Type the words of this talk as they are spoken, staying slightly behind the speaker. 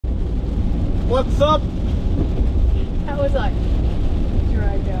What's up? That was like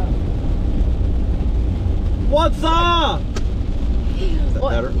dragged out. What's up? Is that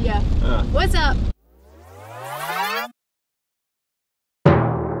better? Yeah. What's up?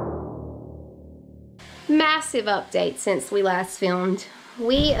 Massive update since we last filmed.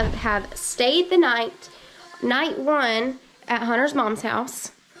 We have stayed the night one at Hunter's mom's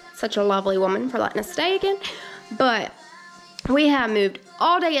house. Such a lovely woman for letting us stay again. But we have moved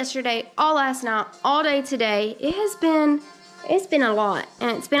all day yesterday, all last night, all day today. It's been a lot,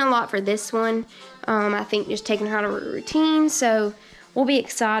 and it's been a lot for this one. I think just taking her out of her routine, so we'll be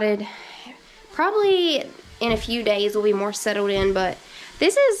excited. Probably in a few days we'll be more settled in, but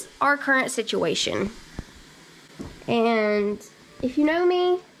this is our current situation. And if you know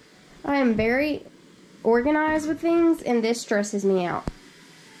me, I am very organized with things, and this stresses me out.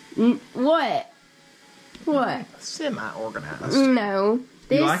 What? What? Semi-organized. No.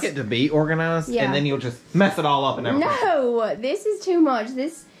 You like it to be organized, yeah. And then you'll just mess it all up and everything. No, this is too much.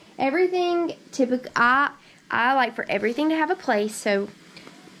 Everything typical. I like for everything to have a place, so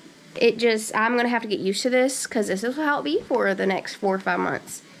I'm gonna have to get used to this because this is how it'll be for the next 4 or 5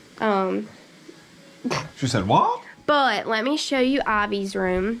 months. She said what? But let me show you Ivy's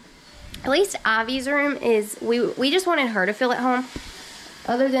room. At least Ivy's room is we just wanted her to feel at home.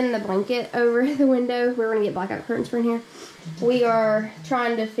 Other than the blanket over the window, we're gonna get blackout curtains for in here. We are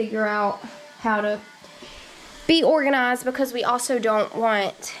trying to figure out how to be organized because we also don't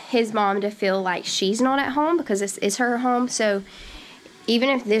want his mom to feel like she's not at home because this is her home. So even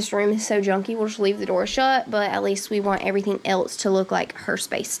if this room is so junky, we'll just leave the door shut, but at least we want everything else to look like her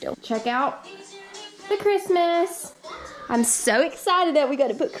space still. Check out the Christmas. I'm so excited that we got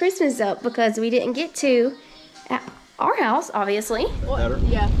to put Christmas up because we didn't get to at our house, obviously. Better?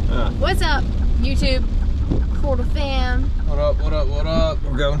 Yeah. What's up, YouTube? Quarter fam. What up, what up, what up?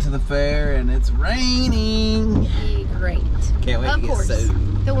 We're going to the fair and it's raining. Yeah, great. Can't wait of to get course, soaked.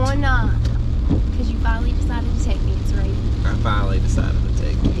 the one night, because you finally decided to take me, it's raining. I finally decided to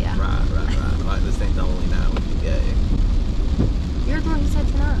take you. Yeah. Right. Like this ain't the only night we can go. You're the one who said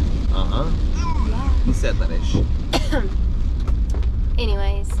tonight. Yeah. He said that ish.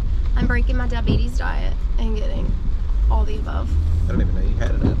 Anyways, I'm breaking my diabetes diet and getting all the above. I don't even know you had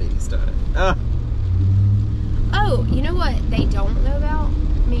a diabetes diet. Oh, you know what they don't know about?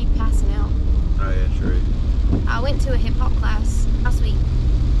 Me passing out. Oh yeah, true. I went to a hip hop class last week,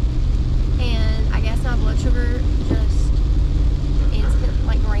 and I guess my blood sugar just instant,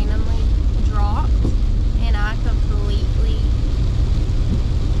 like randomly dropped, and I completely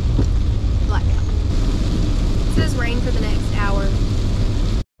blacked out. It says rain for the next hour.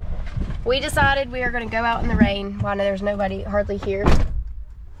 We decided we are going to go out in the rain while there's nobody hardly here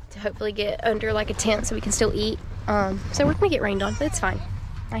to hopefully get under like a tent so we can still eat. So we're going to get rained on, but it's fine.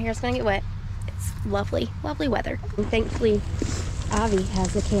 My hair's going to get wet. It's lovely, lovely weather. And thankfully, Ivy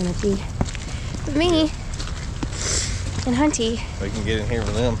has a canopy. But me and Hunty... We can get in here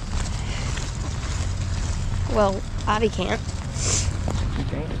with them. Well, Ivy can't. You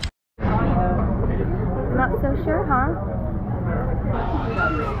can. Not so sure, huh?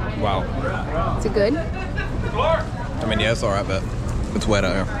 Wow. Is it good? I mean, yeah, it's alright, but it's wet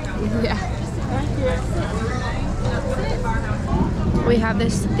out here. Yeah. We have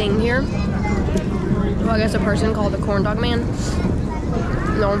this thing here. Well, I guess a person called the Corn Dog Man.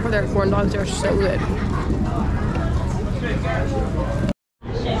 Known for their corn dogs, they're so good.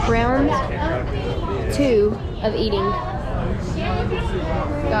 Round 2 of eating.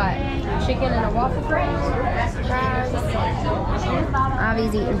 Got chicken and a waffle fries.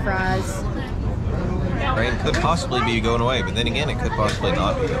 Ivy's eating fries. Rain could possibly be going away, but then again, it could possibly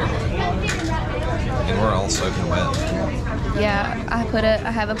not be going away. And we're all soaking wet. Yeah, I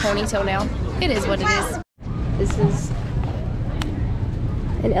have a ponytail now. It is what it is. This is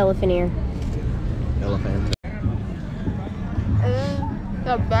an elephant ear. Elephant.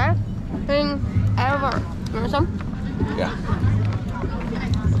 The best thing ever. You want some? Yeah.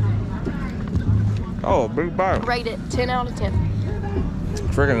 Oh, big bite. Rate it 10 out of 10.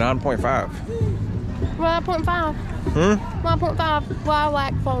 Friggin' 9.5. 9.5. 9.5. Well, I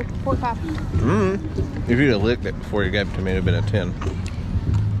like 4.5. If you'd have licked it before you gave it to me, it'd have been a 10.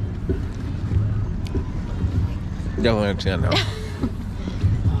 Definitely a 10 now.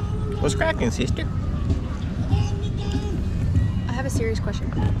 What's cracking, sister? I have a serious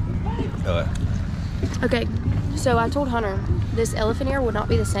question. Okay, so I told Hunter this elephant ear would not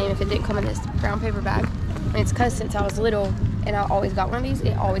be the same if it didn't come in this brown paper bag. And it's because since I was little and I always got one of these,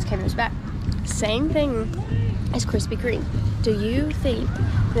 it always came in this bag. Same thing as Krispy Kreme. Do you think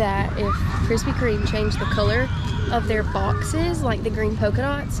that if Krispy Kreme changed the color of their boxes, like the green polka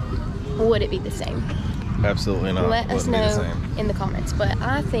dots, would it be the same? Absolutely not. Let us Wouldn't be the know same. in the comments. But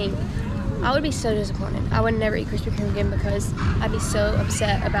I think I would be so disappointed. I would never eat Krispy Kreme again because I'd be so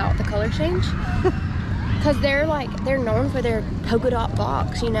upset about the color change. Because they're known for their polka dot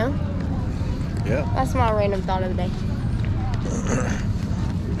box, you know? Yeah. That's my random thought of the day.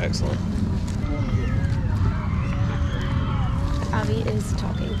 Excellent. Avi is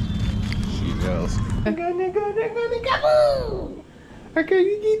talking. She goes.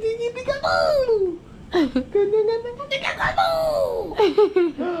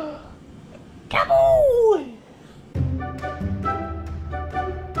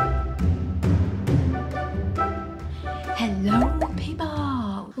 Hello,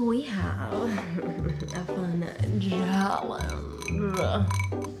 people. We have a fun challenge.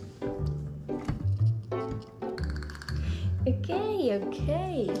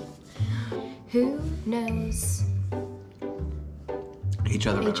 Okay. Who knows Each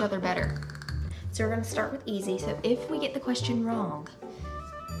other. better? So we're gonna start with easy. So if we get the question wrong,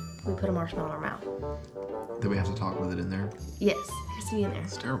 we put a marshmallow in our mouth. Do we have to talk with it in there? Yes, it has to be in there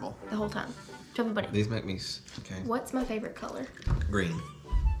It's terrible. the whole time. Tell me, buddy. These make me okay. What's my favorite color? Green.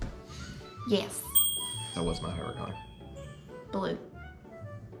 Yes, That was my favorite color. blue.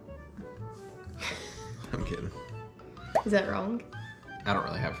 I'm kidding. Is that wrong? I don't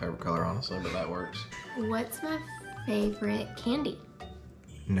really have a favorite color, honestly, but that works. What's my favorite candy?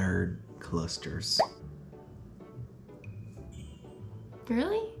 Nerd clusters.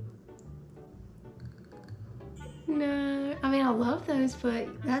 Really? No, I mean I love those,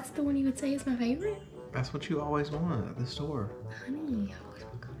 but that's the one you would say is my favorite? That's what you always want at the store. Honey, I always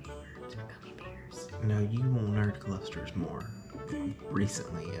want gummy worms or gummy bears. No, you want nerd clusters more.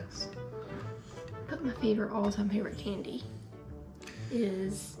 Recently, yes. But my favorite, all-time favorite candy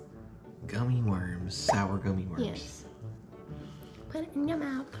is... Gummy worms. Sour gummy worms. Yes. Put it in your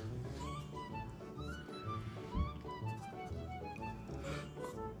mouth.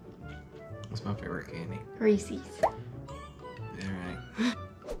 What's my favorite candy? Reese's. Alright.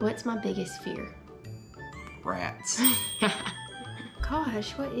 What's my biggest fear? Rats.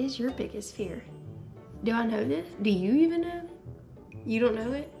 Gosh, what is your biggest fear? Do I know this? Do you even know it? You don't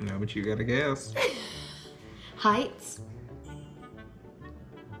know it? No, but you gotta guess. Heights?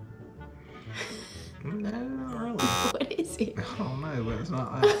 No, not really. What is it? I don't know, but it's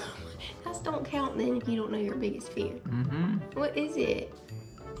not that. That don't count then if you don't know your biggest fear. Mm-hmm. What is it?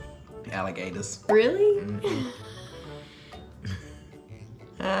 Alligators. Really? Mm-hmm.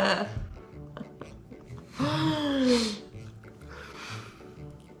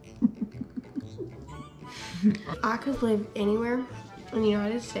 I could live anywhere in the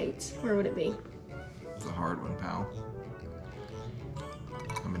United States. Where would it be? It's a hard one, pal.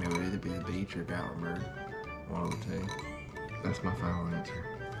 I mean, it would either be the beach or Gatlinburg. One of the two. That's my final answer.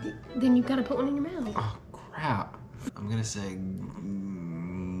 Then you've got to put one in your mouth. Oh, crap. I'm gonna say...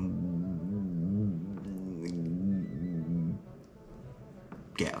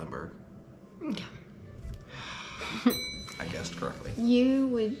 Gatlinburg. I guessed correctly.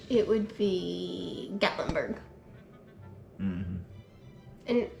 It would be Gatlinburg. Mm-hmm.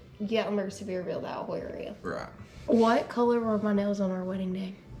 And Gatlinburg, Sevierville, that whole area. Right. What color were my nails on our wedding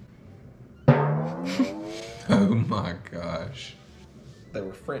day? Oh my gosh. They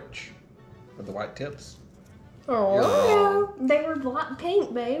were French. With the white tips. Oh, they were black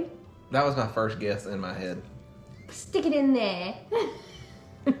pink, babe. That was my first guess in my head. Stick it in there.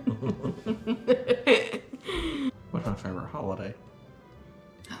 What's my favorite holiday?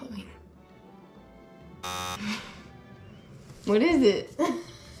 Halloween. What is it?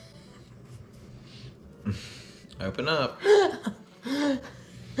 Open up.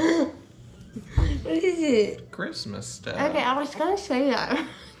 What is it? Christmas stuff. Okay, I was gonna say that.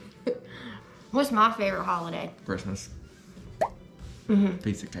 What's my favorite holiday? Christmas. Mm-hmm.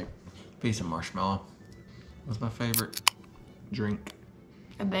 Piece of cake. Piece of marshmallow. What's my favorite drink?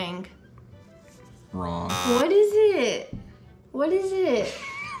 A bang. Wrong. What is it? What is it?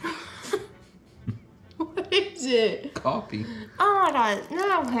 What is it? Coffee. Oh my god, no,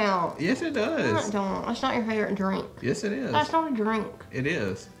 that don't count. Yes, it does. That don't. That's not your favorite drink. Yes, it is. That's not a drink. It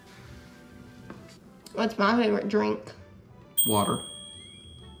is. What's my favorite drink? Water.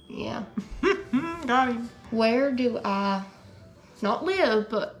 Yeah. Got him. Where do I not live,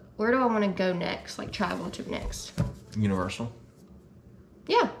 but where do I want to go next? Like travel to next? Universal.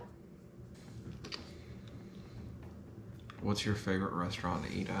 Yeah. What's your favorite restaurant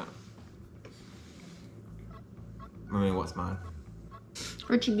to eat at? I mean, what's mine?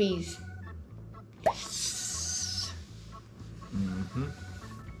 Richie B's. Mm-hmm.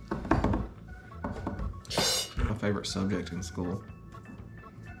 My favorite subject in school?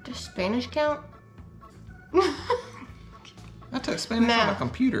 Does Spanish count? I took Spanish on a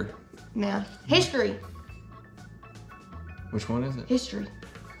computer. Math. History. Which one is it? History.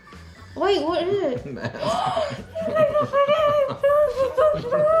 Wait, what is it? Math.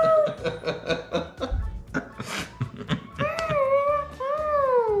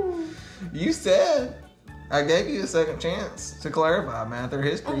 You said I gave you a second chance to clarify math or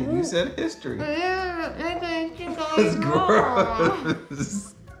history. And you said history. Yeah, I think you That's guys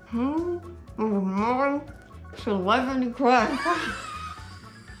gross. wrong. Celebrity crush.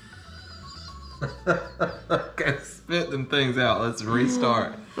 Okay, spit them things out. Let's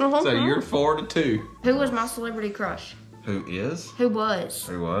restart. So you're 4-2. Who was my celebrity crush? Who is? Who was?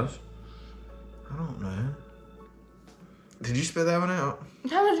 Who was? I don't know. Did you spit that one out?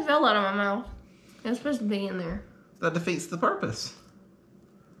 How much fell out of my mouth? It was supposed to be in there. That defeats the purpose.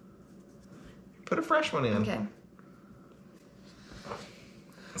 Put a fresh one in. Okay.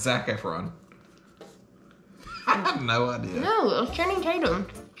 Zac Efron. I have no idea. No, it was Channing Tatum.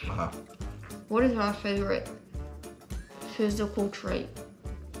 Uh-huh. What is my favorite physical trait?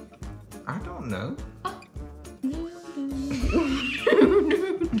 I don't know.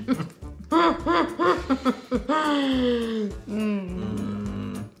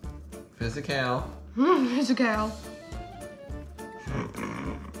 Physical. Physical.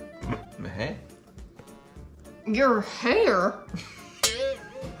 Hey. Your hair.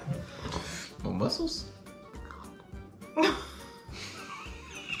 Well, muscles.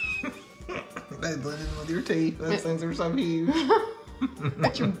 They blend in with your teeth. Those things are so huge.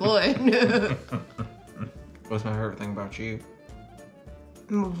 That's your blood. What's my favorite thing about you?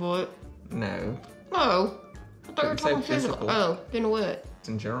 My foot. No. Oh. I thought you were Say talking physical. physical. Oh, then what? It's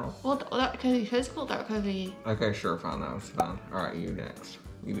in general. Well, that because he's physical, that because he... Okay, sure, fine. That was fine. All right, you next.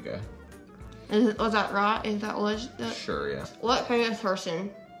 You go. Was that right? Is that was the... Sure, yeah. What famous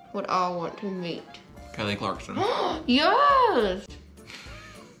person would I want to meet? Kelly Clarkson. Yes!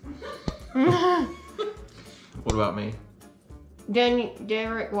 What about me?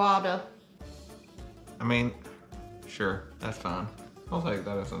 Derek Wilder. I mean, sure, that's fine. I'll take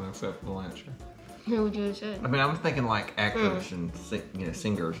that as an acceptable answer. Who would you say? I mean, I'm thinking like actors and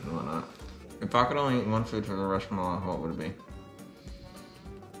singers and whatnot. If I could only eat one food for the rest of my life, what would it be?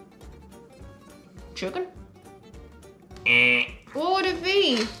 Chicken? What would it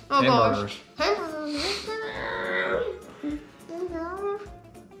be? Oh Hamburgers. gosh. Hamburgers.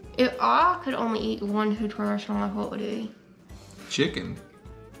 If I could only eat one food for the rest of my life, what would it be? Chicken.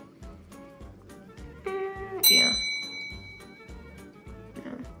 Yeah.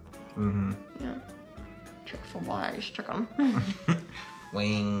 Mm-hmm. Yeah. Chick-fil-A's chicken.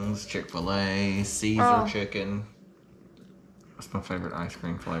 Wings, Chick-fil-A, Caesar chicken. What's my favorite ice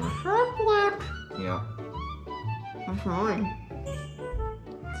cream flavor? Chocolate. Yeah. What's mine?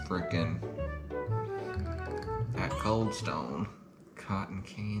 Frickin' at Cold Stone, cotton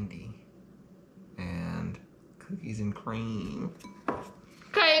candy, and cookies and cream.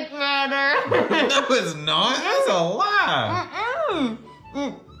 Cake batter. No, it's not. That's a lie.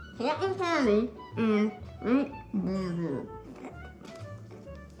 Cotton candy.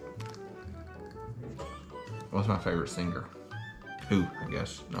 What's my favorite singer? Who, I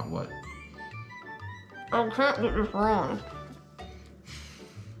guess, not what. I can't get this wrong.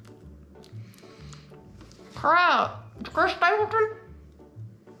 Crap. It's Chris Stapleton?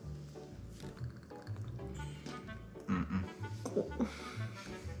 Mm-mm.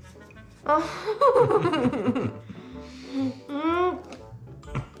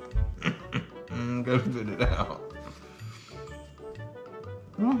 Go spit it out.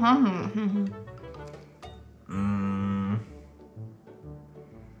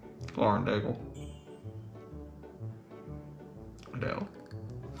 Lauren Daigle. Adele.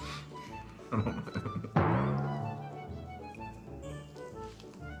 I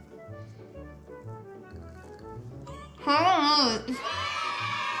don't know.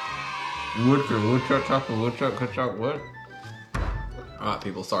 Woodchuck, chocolate, woodchuck, woodchuck, what? Alright,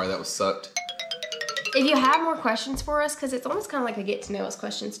 people, sorry, that was sucked. If you have more questions for us, because it's almost kind of like a get to know us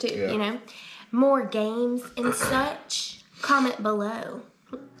questions too, you know? More games and such, comment below.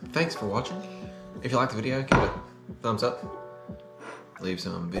 Thanks for watching. If you liked the video, give it a thumbs up. Leave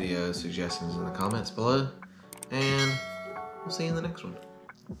some video suggestions in the comments below. And we'll see you in the next one.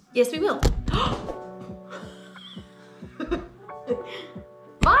 Yes, we will.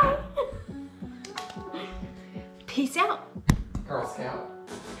 Bye. Peace out. Girl Scout.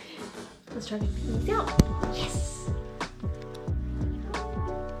 Let's try to peace out. Yes.